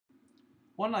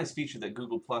One nice feature that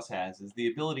Google Plus has is the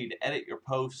ability to edit your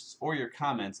posts or your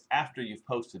comments after you've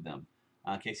posted them.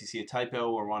 In case you see a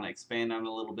typo or want to expand on it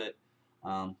a little bit.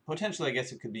 Potentially, I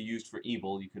guess it could be used for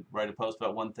evil. You could write a post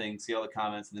about one thing, see all the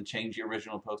comments, and then change your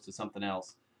original post to something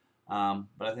else.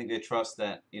 But I think they trust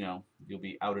that you'll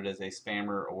be outed as a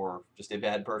spammer or just a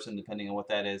bad person, depending on what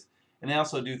that is. And they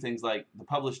also do things like the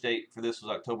published date for this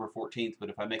was October 14th, but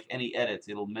if I make any edits,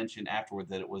 it'll mention afterward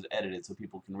that it was edited so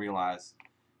people can realize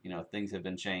things have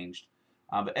been changed.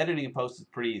 But editing a post is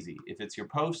pretty easy. If it's your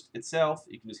post itself,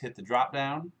 you can just hit the drop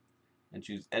down and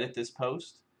choose edit this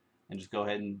post and just go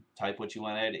ahead and type what you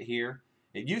want to edit here.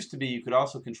 It used to be you could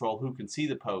also control who can see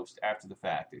the post after the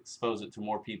fact, expose it to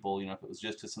more people. If it was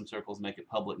just to some circles, make it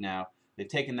public now. They've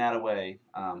taken that away.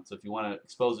 So if you want to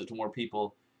expose it to more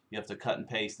people, you have to cut and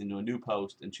paste into a new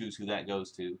post and choose who that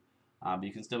goes to. But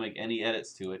you can still make any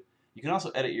edits to it. You can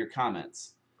also edit your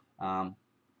comments.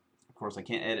 Of course, I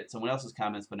can't edit someone else's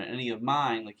comments, but in any of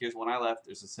mine, like here's one I left,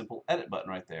 there's a simple edit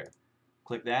button right there.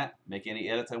 Click that, make any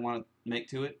edits I want to make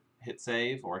to it, hit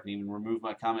save, or I can even remove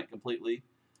my comment completely.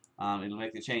 It'll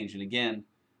make the change. And again,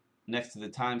 next to the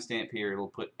timestamp here, it'll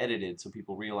put edited so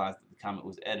people realize that the comment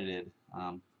was edited.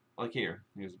 Like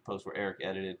here's a post where Eric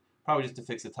edited, probably just to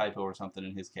fix a typo or something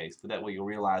in his case. But that way you'll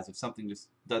realize if something just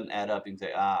doesn't add up, you can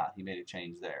say, he made a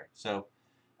change there. So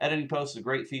editing posts is a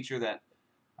great feature that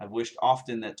I've wished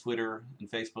often that Twitter and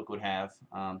Facebook would have.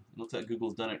 It looks like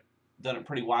Google's done it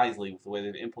pretty wisely with the way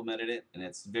they've implemented it, and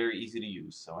it's very easy to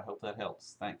use. So I hope that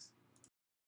helps. Thanks.